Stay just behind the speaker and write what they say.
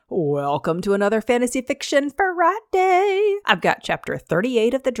Welcome to another Fantasy Fiction Friday! I've got chapter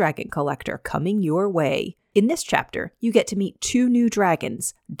 38 of The Dragon Collector coming your way. In this chapter, you get to meet two new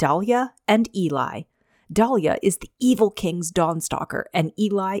dragons, Dahlia and Eli. Dahlia is the evil king's Dawnstalker, and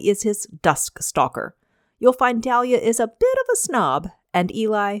Eli is his Duskstalker. You'll find Dahlia is a bit of a snob, and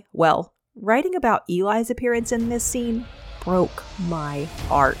Eli, well, writing about Eli's appearance in this scene broke my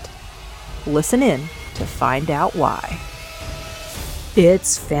heart. Listen in to find out why.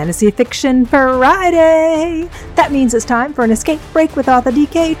 It's Fantasy Fiction Friday! That means it's time for an escape break with author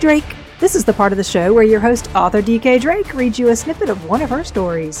DK Drake. This is the part of the show where your host, author DK Drake, reads you a snippet of one of her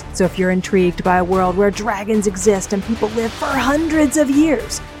stories. So if you're intrigued by a world where dragons exist and people live for hundreds of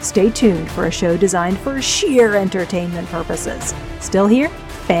years, stay tuned for a show designed for sheer entertainment purposes. Still here?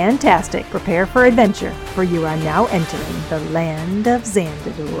 Fantastic! Prepare for adventure, for you are now entering the land of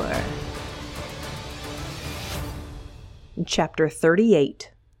Xandador. Chapter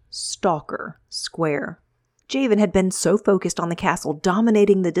 38, Stalker Square. Javen had been so focused on the castle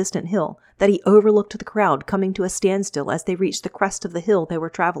dominating the distant hill that he overlooked the crowd coming to a standstill as they reached the crest of the hill they were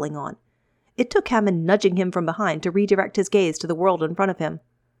traveling on. It took Hammond nudging him from behind to redirect his gaze to the world in front of him.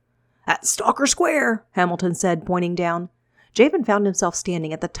 "At Stalker Square," Hamilton said, pointing down. Javen found himself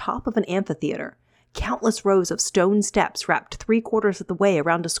standing at the top of an amphitheater. Countless rows of stone steps wrapped 3/4 of the way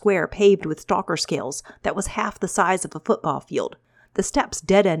around a square paved with stalker scales that was half the size of a football field. The steps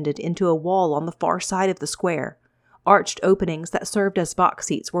dead-ended into a wall on the far side of the square. Arched openings that served as box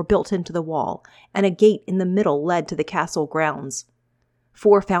seats were built into the wall, and a gate in the middle led to the castle grounds.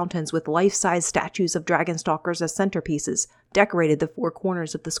 4 fountains with life-size statues of dragon stalkers as centerpieces decorated the 4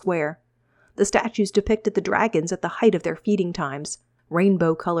 corners of the square. The statues depicted the dragons at the height of their feeding times.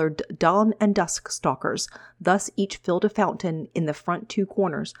 Rainbow-colored dawn and dusk stalkers thus each filled a fountain in the front 2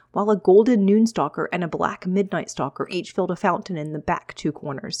 corners, while a golden noon stalker and a black midnight stalker each filled a fountain in the back 2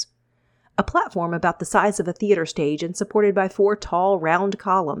 corners. A platform about the size of a theater stage and supported by 4 tall, round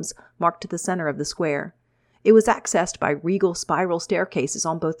columns marked the center of the square. It was accessed by regal spiral staircases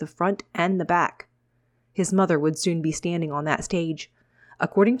on both the front and the back. His mother would soon be standing on that stage.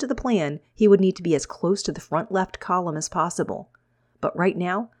 According to the plan, he would need to be as close to the front left column as possible. But right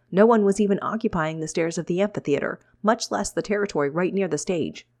now, no one was even occupying the stairs of the amphitheater, much less the territory right near the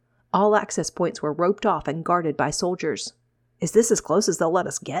stage. All access points were roped off and guarded by soldiers. "Is this as close as they'll let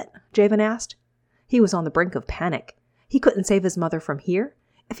us get?" Javen asked. He was on the brink of panic. He couldn't save his mother from here.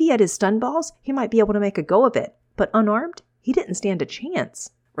 If he had his stun balls, he might be able to make a go of it. But unarmed, he didn't stand a chance.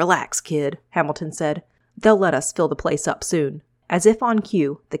 "Relax, kid," Hamilton said. "They'll let us fill the place up soon." As if on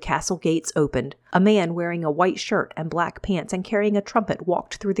cue, the castle gates opened. A man wearing a white shirt and black pants and carrying a trumpet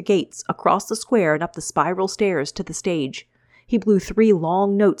walked through the gates, across the square and up the spiral stairs to the stage. He blew 3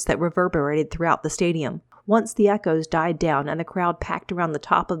 long notes that reverberated throughout the stadium. Once the echoes died down and the crowd packed around the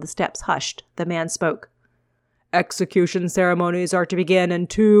top of the steps hushed, the man spoke. "Execution ceremonies are to begin in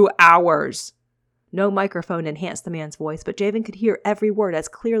 2 hours. No microphone enhanced the man's voice, but Javen could hear every word as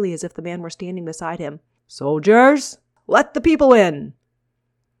clearly as if the man were standing beside him. "Soldiers, let the people in!"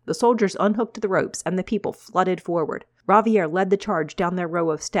 The soldiers unhooked the ropes, and the people flooded forward. Ravier led the charge down their row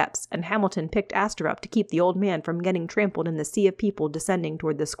of steps, and Hamilton picked Aster up to keep the old man from getting trampled in the sea of people descending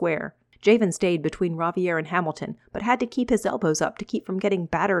toward the square. Javen stayed between Ravier and Hamilton, but had to keep his elbows up to keep from getting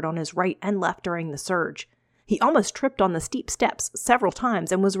battered on his right and left during the surge. He almost tripped on the steep steps several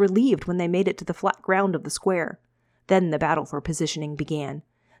times and was relieved when they made it to the flat ground of the square. Then the battle for positioning began.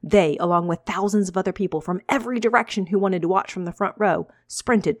 They, along with thousands of other people from every direction who wanted to watch from the front row,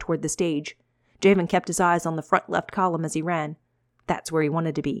 sprinted toward the stage. Javen kept his eyes on the front left column as he ran. That's where he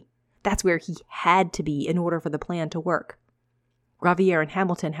wanted to be. That's where he had to be in order for the plan to work. Ravier and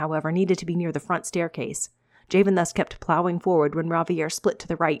Hamilton, however, needed to be near the front staircase. Javen thus kept plowing forward when Ravier split to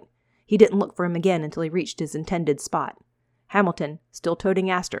the right. He didn't look for him again until he reached his intended spot. Hamilton, still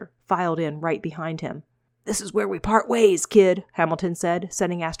toting Aster, filed in right behind him. "This is where we part ways, kid," Hamilton said,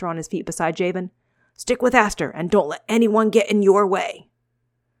 setting Aster on his feet beside Javen. "Stick with Aster, and don't let anyone get in your way."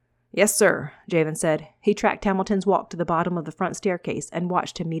 "Yes, sir," Javen said. He tracked Hamilton's walk to the bottom of the front staircase and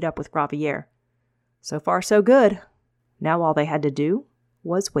watched him meet up with Ravier. So far, so good. Now all they had to do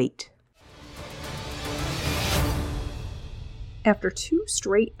was wait. After 2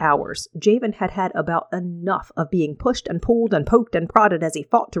 straight hours, Javen had had about enough of being pushed and pulled and poked and prodded as he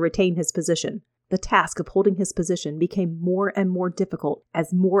fought to retain his position. The task of holding his position became more and more difficult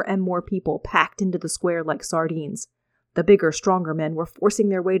as more and more people packed into the square like sardines. The bigger, stronger men were forcing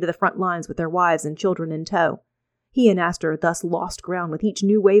their way to the front lines with their wives and children in tow. He and Aster thus lost ground with each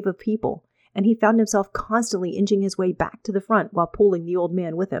new wave of people, and he found himself constantly inching his way back to the front while pulling the old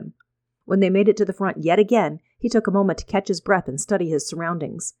man with him. When they made it to the front yet again, he took a moment to catch his breath and study his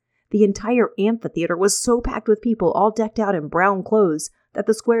surroundings. The entire amphitheater was so packed with people all decked out in brown clothes that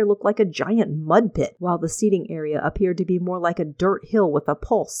the square looked like a giant mud pit, while the seating area appeared to be more like a dirt hill with a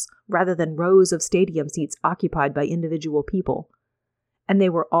pulse rather than rows of stadium seats occupied by individual people. And they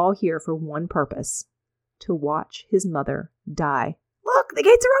were all here for one purpose: to watch his mother die. "Look, the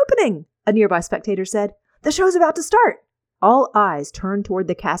gates are opening," a nearby spectator said. "The show's about to start." All eyes turned toward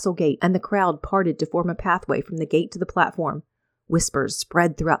the castle gate, and the crowd parted to form a pathway from the gate to the platform. Whispers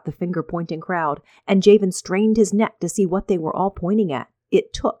spread throughout the finger-pointing crowd, and Javen strained his neck to see what they were all pointing at.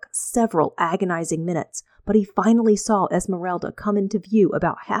 It took several agonizing minutes, but he finally saw Esmeralda come into view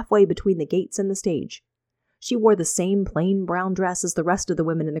about halfway between the gates and the stage. She wore the same plain brown dress as the rest of the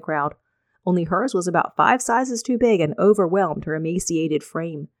women in the crowd, only hers was about 5 sizes too big and overwhelmed her emaciated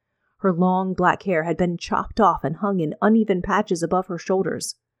frame. Her long black hair had been chopped off and hung in uneven patches above her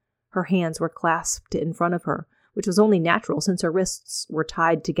shoulders. Her hands were clasped in front of her, which was only natural since her wrists were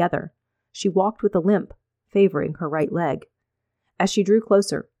tied together. She walked with a limp, favoring her right leg. As she drew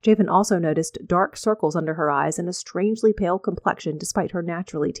closer, Javen also noticed dark circles under her eyes and a strangely pale complexion despite her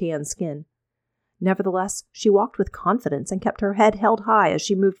naturally tan skin. Nevertheless, she walked with confidence and kept her head held high as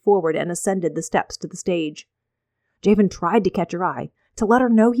she moved forward and ascended the steps to the stage. Javen tried to catch her eye, to let her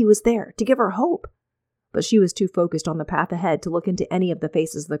know he was there, to give her hope. But she was too focused on the path ahead to look into any of the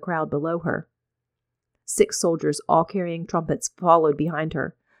faces of the crowd below her. 6 soldiers, all carrying trumpets, followed behind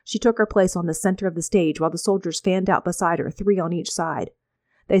her. She took her place on the center of the stage while the soldiers fanned out beside her, 3 on each side.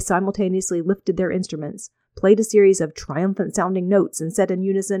 They simultaneously lifted their instruments, played a series of triumphant-sounding notes, and said in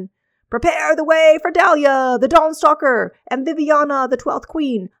unison, "Prepare the way for Dahlia, the Dawnstalker, and Viviana, the 12th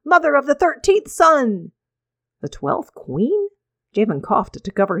Queen, mother of the 13th son." The 12th Queen? Javen coughed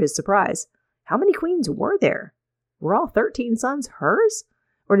to cover his surprise. How many queens were there? Were all 13 sons hers?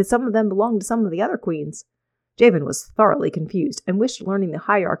 Or did some of them belong to some of the other queens? Javen was thoroughly confused and wished learning the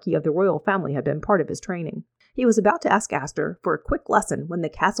hierarchy of the royal family had been part of his training. He was about to ask Aster for a quick lesson when the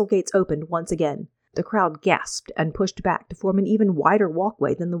castle gates opened once again. The crowd gasped and pushed back to form an even wider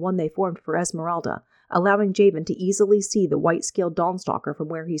walkway than the one they formed for Esmeralda, allowing Javen to easily see the white-scaled Dawnstalker from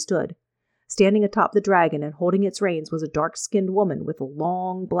where he stood. Standing atop the dragon and holding its reins was a dark-skinned woman with a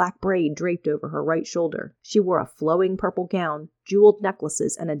long black braid draped over her right shoulder. She wore a flowing purple gown, jeweled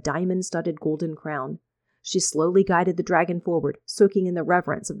necklaces, and a diamond-studded golden crown. She slowly guided the dragon forward, soaking in the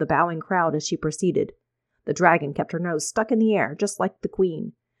reverence of the bowing crowd as she proceeded. The dragon kept her nose stuck in the air, just like the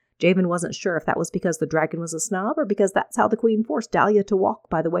queen. Javen wasn't sure if that was because the dragon was a snob or because that's how the queen forced Dahlia to walk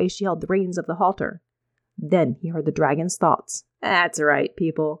by the way she held the reins of the halter. Then he heard the dragon's thoughts. "That's right,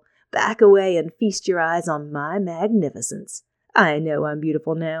 people. Back away and feast your eyes on my magnificence. I know I'm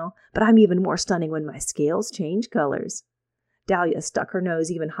beautiful now, but I'm even more stunning when my scales change colors." Dahlia stuck her nose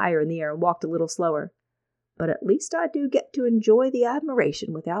even higher in the air and walked a little slower. "But at least I do get to enjoy the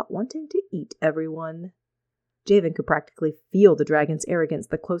admiration without wanting to eat everyone." Javen could practically feel the dragon's arrogance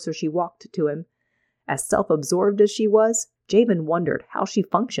the closer she walked to him. As self-absorbed as she was, Javen wondered how she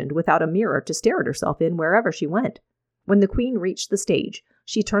functioned without a mirror to stare at herself in wherever she went. When the queen reached the stage,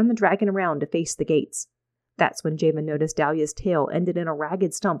 she turned the dragon around to face the gates. That's when Javen noticed Dahlia's tail ended in a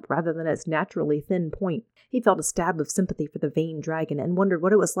ragged stump rather than its naturally thin point. He felt a stab of sympathy for the vain dragon and wondered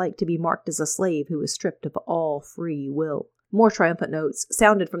what it was like to be marked as a slave who was stripped of all free will. More triumphant notes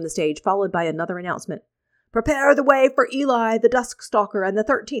sounded from the stage, followed by another announcement. "Prepare the way for Eli, the Duskstalker, and the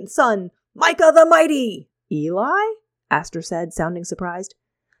 13th son, Micah the Mighty!" "Eli?" Aster said, sounding surprised.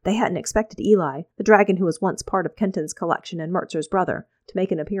 They hadn't expected Eli, the dragon who was once part of Kenton's collection and Mertzer's brother, to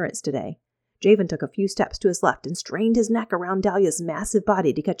make an appearance today. Javen took a few steps to his left and strained his neck around Dahlia's massive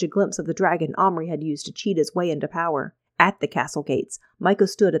body to catch a glimpse of the dragon Omri had used to cheat his way into power. At the castle gates, Micah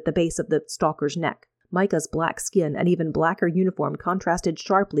stood at the base of the stalker's neck. Micah's black skin and even blacker uniform contrasted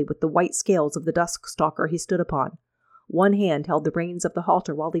sharply with the white scales of the Duskstalker he stood upon. One hand held the reins of the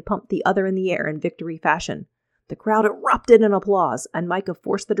halter while he pumped the other in the air in victory fashion. The crowd erupted in applause, and Micah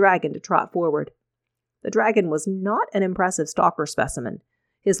forced the dragon to trot forward. The dragon was not an impressive stalker specimen.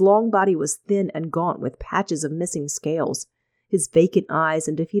 His long body was thin and gaunt with patches of missing scales. His vacant eyes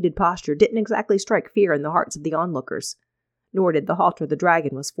and defeated posture didn't exactly strike fear in the hearts of the onlookers. Nor did the halter the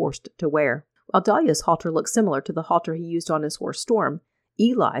dragon was forced to wear. While Dahlia's halter looked similar to the halter he used on his horse Storm,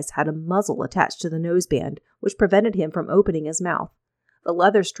 Eli's had a muzzle attached to the noseband, which prevented him from opening his mouth. The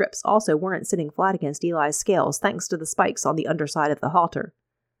leather strips also weren't sitting flat against Eli's scales thanks to the spikes on the underside of the halter.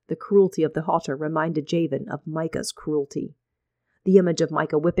 The cruelty of the halter reminded Javen of Micah's cruelty. The image of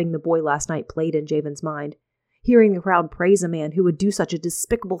Micah whipping the boy last night played in Javen's mind. Hearing the crowd praise a man who would do such a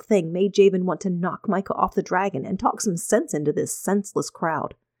despicable thing made Javen want to knock Micah off the dragon and talk some sense into this senseless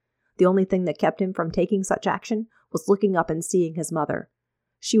crowd. The only thing that kept him from taking such action was looking up and seeing his mother.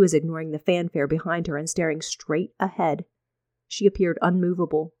 She was ignoring the fanfare behind her and staring straight ahead. She appeared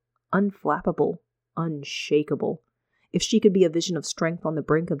unmovable, unflappable, unshakable. If she could be a vision of strength on the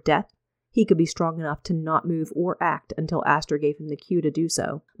brink of death, he could be strong enough to not move or act until Aster gave him the cue to do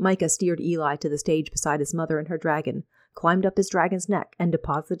so. Micah steered Eli to the stage beside his mother and her dragon, climbed up his dragon's neck, and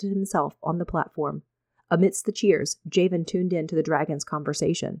deposited himself on the platform. Amidst the cheers, Javen tuned in to the dragon's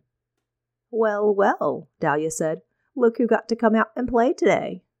conversation. "Well, well," Dahlia said. "Look who got to come out and play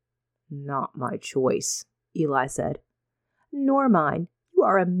today." "Not my choice," Eli said. "Nor mine. You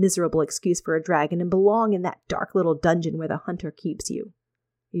are a miserable excuse for a dragon and belong in that dark little dungeon where the hunter keeps you."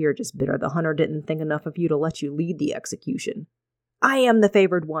 "You're just bitter the hunter didn't think enough of you to let you lead the execution." "I am the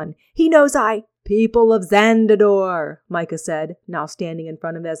favored one. He knows I—" "People of Zandador," Micah said, now standing in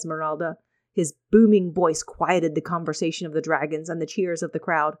front of Esmeralda. His booming voice quieted the conversation of the dragons and the cheers of the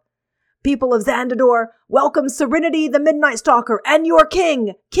crowd. "People of Zandador, welcome Serenity the Midnight Stalker and your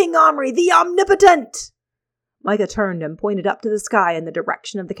king, King Omri the Omnipotent!" Micah turned and pointed up to the sky in the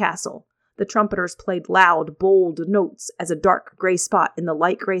direction of the castle. The trumpeters played loud, bold notes as a dark gray spot in the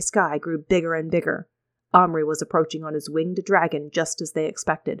light gray sky grew bigger and bigger. Omri was approaching on his winged dragon just as they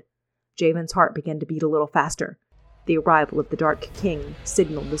expected. Javen's heart began to beat a little faster. The arrival of the Dark King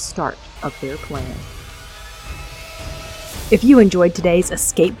signaled the start of their plan. If you enjoyed today's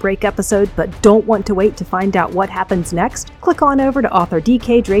Escape Break episode but don't want to wait to find out what happens next, click on over to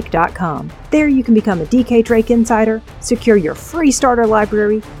authordkdrake.com. There you can become a DK Drake Insider, secure your free starter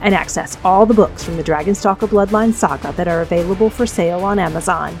library, and access all the books from the Dragonstalker Bloodline saga that are available for sale on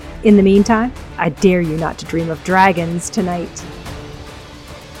Amazon. In the meantime, I dare you not to dream of dragons tonight.